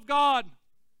mouth of God.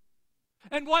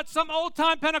 And what some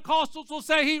old-time Pentecostals will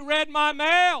say, he read my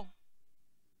mail.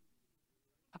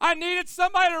 I needed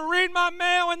somebody to read my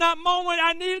mail in that moment.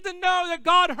 I needed to know that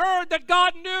God heard, that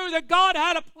God knew, that God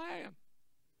had a plan.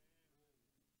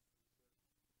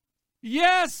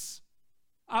 Yes,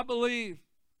 I believe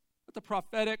that the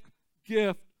prophetic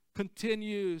gift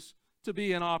continues to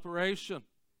be in operation.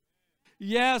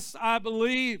 Yes, I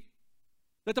believe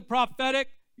that the prophetic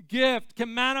gift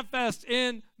can manifest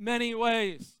in many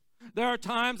ways. There are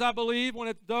times, I believe, when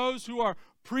it's those who are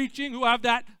preaching, who have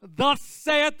that "thus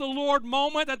saith the Lord"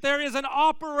 moment, that there is an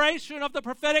operation of the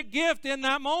prophetic gift in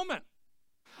that moment.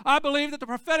 I believe that the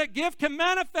prophetic gift can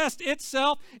manifest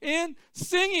itself in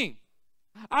singing.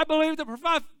 I believe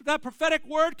that prophetic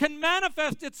word can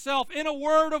manifest itself in a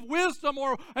word of wisdom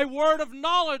or a word of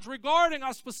knowledge regarding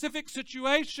a specific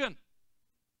situation.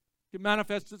 It can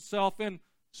manifest itself in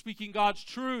speaking God's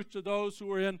truth to those who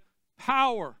are in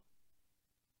power.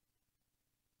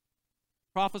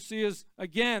 Prophecy is,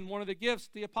 again, one of the gifts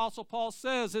the Apostle Paul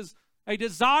says is a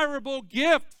desirable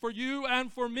gift for you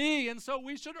and for me, and so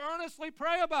we should earnestly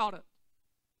pray about it.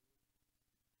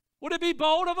 Would it be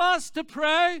bold of us to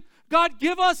pray, God,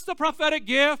 give us the prophetic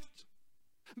gift.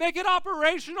 Make it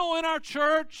operational in our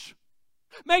church.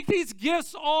 Make these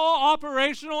gifts all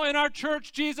operational in our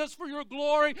church, Jesus, for your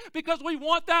glory, because we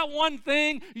want that one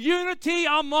thing, unity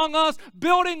among us,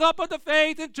 building up of the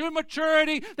faith into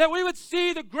maturity, that we would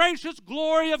see the gracious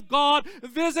glory of God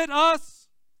visit us.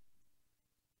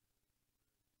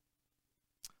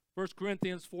 1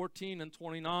 Corinthians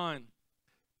 14:29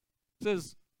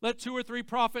 says, let 2 or 3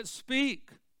 prophets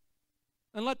speak,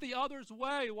 and let the others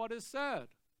weigh what is said.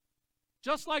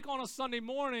 Just like on a Sunday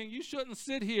morning, you shouldn't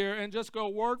sit here and just go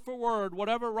word for word,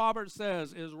 whatever Robert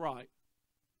says is right.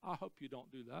 I hope you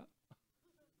don't do that.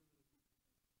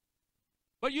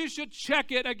 But you should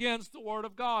check it against the Word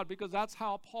of God, because that's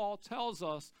how Paul tells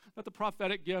us that the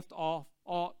prophetic gift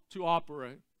ought to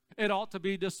operate. It ought to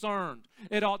be discerned.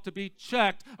 It ought to be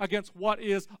checked against what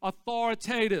is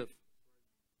authoritative.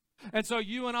 And so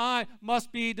you and I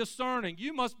must be discerning.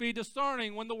 You must be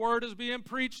discerning when the word is being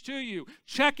preached to you.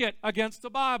 Check it against the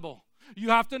Bible. You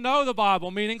have to know the Bible,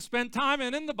 meaning spend time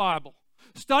in the Bible.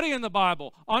 Studying the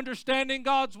Bible, understanding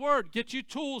God's word, get you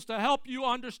tools to help you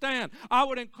understand. I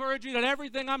would encourage you that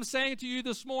everything I'm saying to you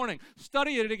this morning,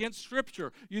 study it against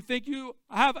Scripture. You think you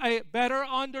have a better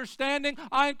understanding?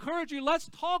 I encourage you, let's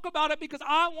talk about it, because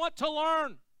I want to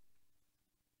learn.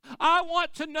 I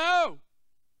want to know.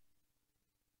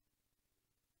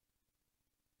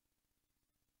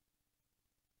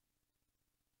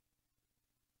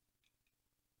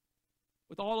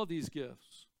 With all of these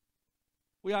gifts,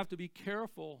 we have to be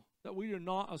careful that we do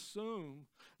not assume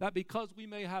that because we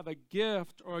may have a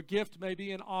gift, or a gift may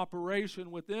be in operation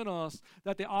within us,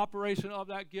 that the operation of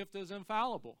that gift is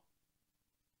infallible.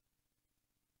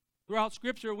 Throughout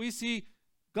Scripture, we see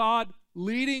God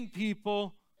leading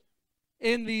people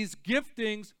in these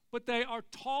giftings, but they are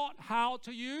taught how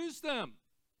to use them.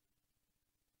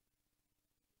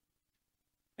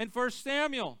 In 1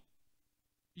 Samuel,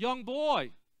 young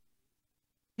boy,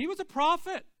 he was a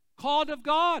prophet, called of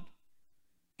God.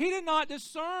 He did not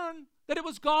discern that it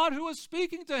was God who was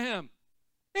speaking to him.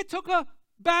 It took a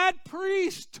bad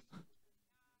priest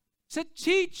to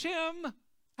teach him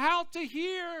how to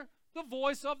hear the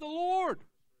voice of the Lord.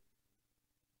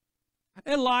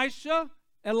 Elijah,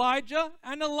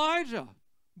 and Elijah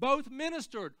both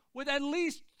ministered with at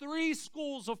least 3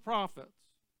 schools of prophets.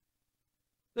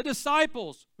 The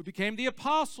disciples, who became the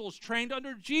apostles, trained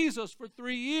under Jesus for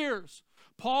 3 years.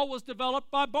 Paul was developed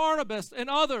by Barnabas and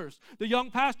others. The young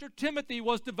pastor Timothy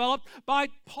was developed by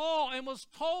Paul and was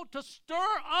told to stir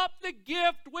up the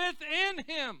gift within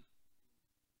him.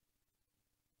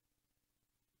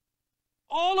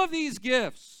 All of these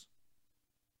gifts,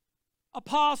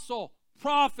 apostle,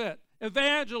 prophet,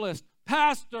 evangelist,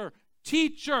 pastor,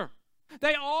 teacher,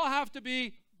 they all have to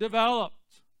be developed.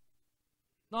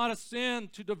 Not a sin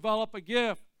to develop a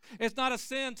gift. It's not a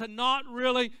sin to not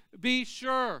really be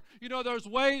sure. You know, there's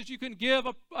ways you can give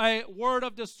a word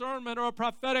of discernment or a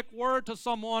prophetic word to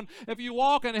someone if you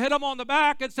walk and hit them on the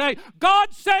back and say,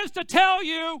 God says to tell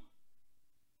you.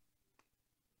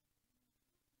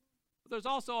 But there's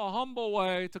also a humble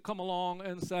way to come along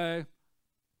and say,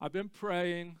 I've been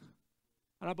praying,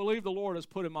 and I believe the Lord has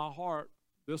put in my heart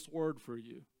this word for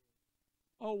you.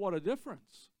 Oh, what a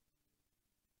difference.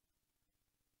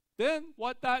 Then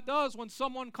what that does, when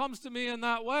someone comes to me in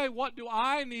that way, what do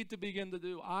I need to begin to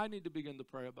do? I need to begin to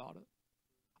pray about it.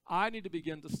 I need to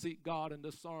begin to seek God and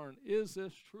discern, is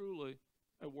this truly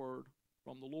a word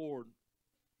from the Lord?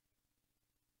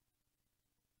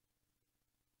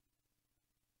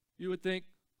 You would think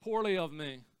poorly of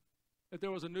me if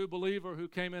there was a new believer who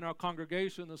came in our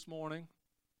congregation this morning,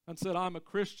 and said, I'm a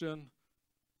Christian,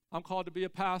 I'm called to be a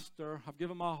pastor, I've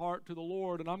given my heart to the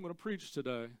Lord, and I'm going to preach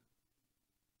today.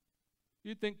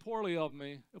 You'd think poorly of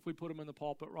me if we put him in the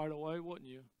pulpit right away, wouldn't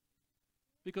you?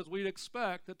 Because we'd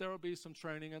expect that there would be some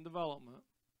training and development.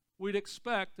 We'd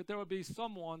expect that there would be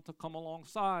someone to come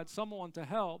alongside, someone to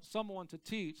help, someone to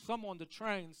teach, someone to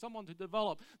train, someone to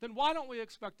develop. Then why don't we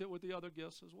expect it with the other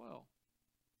gifts as well?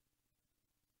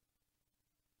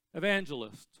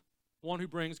 Evangelist, one who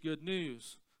brings good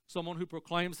news, someone who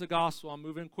proclaims the gospel. I'm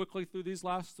moving quickly through these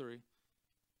last three.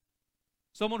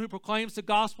 Someone who proclaims the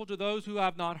gospel to those who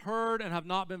have not heard and have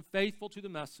not been faithful to the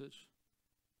message.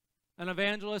 An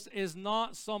evangelist is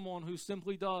not someone who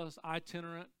simply does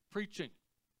itinerant preaching.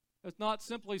 It's not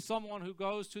simply someone who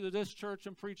goes to this church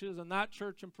and preaches, and that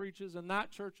church and preaches, and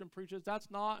that church and preaches. That's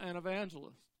not an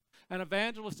evangelist. An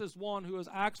evangelist is one who is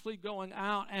actually going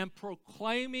out and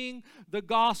proclaiming the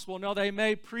gospel. Now, they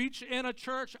may preach in a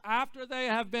church after they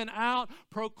have been out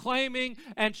proclaiming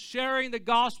and sharing the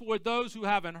gospel with those who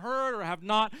haven't heard or have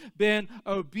not been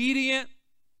obedient.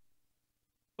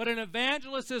 But an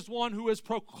evangelist is one who is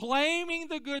proclaiming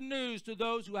the good news to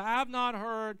those who have not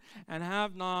heard and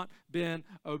have not been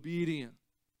obedient.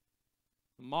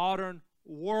 The modern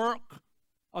work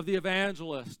of the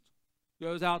evangelist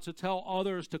goes out to tell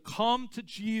others to come to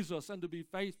Jesus and to be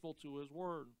faithful to his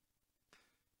word.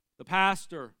 The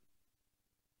pastor,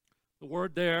 the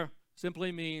word there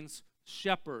simply means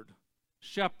shepherd.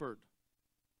 Shepherd.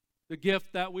 The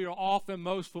gift that we are often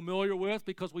most familiar with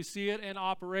because we see it in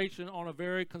operation on a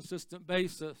very consistent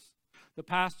basis. The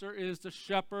pastor is the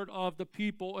shepherd of the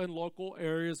people in local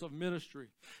areas of ministry.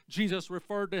 Jesus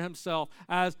referred to himself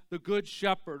as the good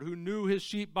shepherd who knew his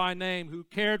sheep by name, who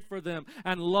cared for them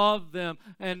and loved them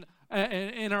and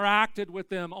interacted with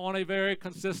them on a very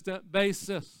consistent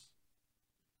basis.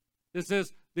 This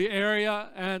is the area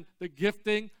and the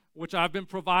gifting which I've been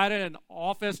provided an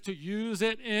office to use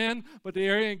it in, but the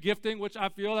area and gifting which I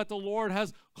feel that the Lord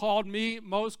has called me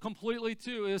most completely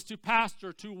to is to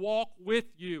pastor, to walk with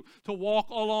you, to walk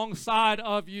alongside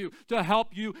of you, to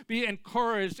help you be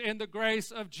encouraged in the grace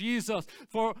of Jesus,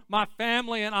 for my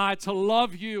family and I to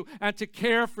love you and to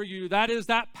care for you. That is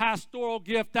that pastoral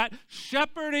gift, that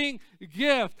shepherding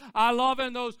gift. I love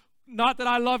in those. Not that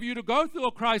I love you to go through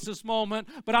a crisis moment,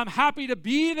 but I'm happy to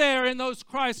be there in those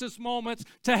crisis moments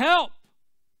to help.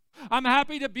 I'm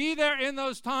happy to be there in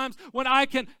those times when I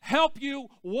can help you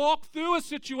walk through a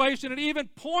situation and even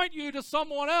point you to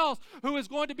someone else who is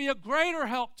going to be a greater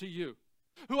help to you,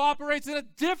 who operates in a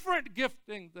different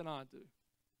gifting than I do.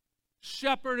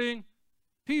 Shepherding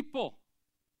people.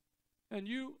 And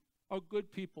you are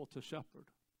good people to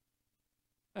shepherd.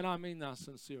 And I mean that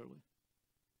sincerely.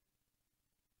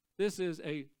 This is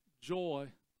a joy.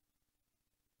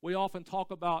 We often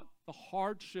talk about the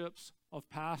hardships of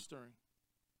pastoring,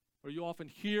 or you often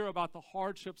hear about the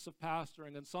hardships of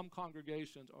pastoring, and some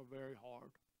congregations are very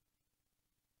hard.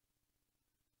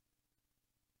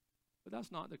 But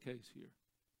that's not the case here.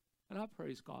 And I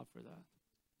praise God for that.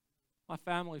 My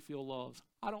family feel loved.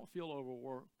 I don't feel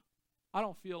overworked. I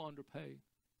don't feel underpaid.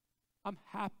 I'm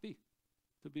happy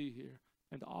to be here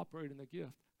and to operate in the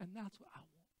gift. And that's what I want.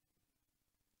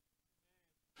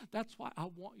 That's why I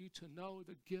want you to know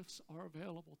the gifts are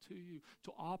available to you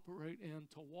to operate in,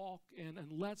 to walk in,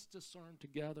 and let's discern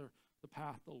together the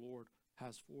path the Lord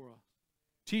has for us.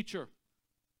 Teacher,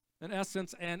 in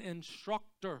essence, an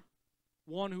instructor,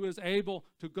 one who is able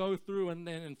to go through, and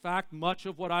in fact, much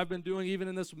of what I've been doing even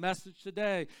in this message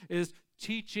today is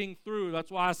teaching through.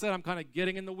 That's why I said I'm kind of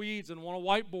getting in the weeds and want a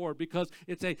whiteboard, because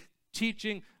it's a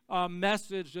teaching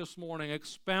message this morning,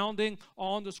 expounding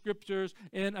on the scriptures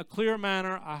in a clear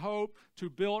manner, I hope, to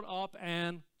build up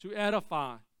and to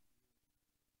edify.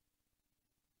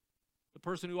 The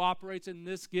person who operates in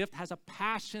this gift has a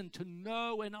passion to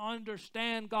know and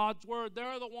understand God's word.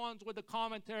 They're the ones with the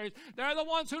commentaries. They're the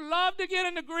ones who love to get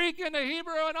into Greek and the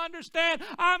Hebrew and understand.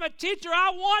 I'm a teacher.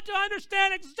 I want to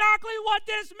understand exactly what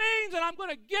this means, and I'm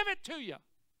going to give it to you.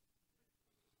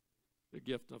 The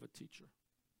gift of a teacher.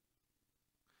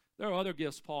 There are other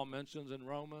gifts Paul mentions in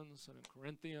Romans and in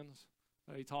Corinthians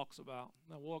that he talks about.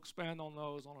 Now, we'll expand on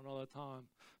those on another time.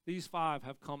 These 5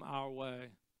 have come our way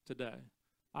today.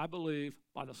 I believe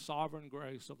by the sovereign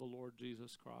grace of the Lord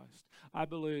Jesus Christ. I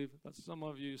believe that some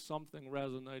of you, something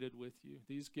resonated with you.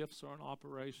 These gifts are in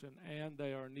operation and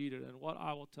they are needed. And what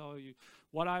I will tell you,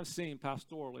 what I've seen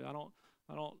pastorally,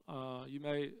 you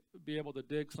may be able to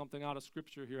dig something out of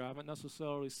Scripture here. I haven't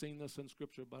necessarily seen this in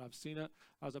Scripture, but I've seen it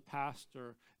as a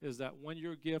pastor, is that when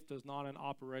your gift is not in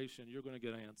operation, you're going to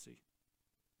get antsy.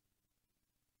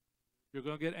 You're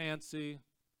going to get antsy.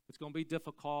 It's going to be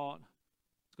difficult.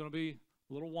 It's going to be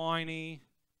a little whiny.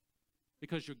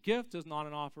 because your gift is not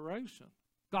in operation.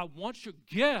 God wants your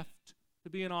gift to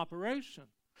be in operation.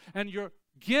 And your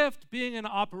gift being in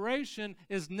operation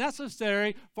is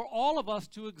necessary for all of us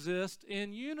to exist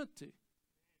in unity.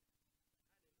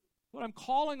 What I'm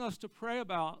calling us to pray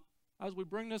about as we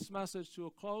bring this message to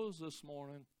a close this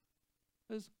morning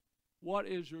is, what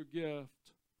is your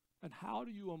gift and how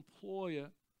do you employ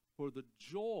it for the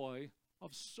joy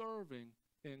of serving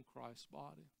in Christ's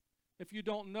body? If you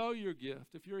don't know your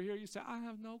gift, if you're here, you say, I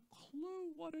have no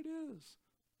clue what it is.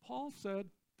 Paul said,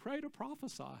 pray to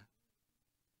prophesy.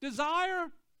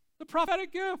 Desire the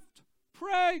prophetic gift.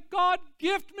 Pray, God,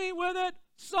 gift me with it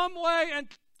some way and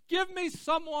give me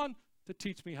someone to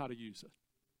teach me how to use it.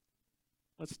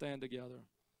 Let's stand together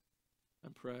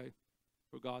and pray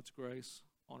for God's grace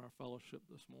on our fellowship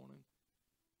this morning.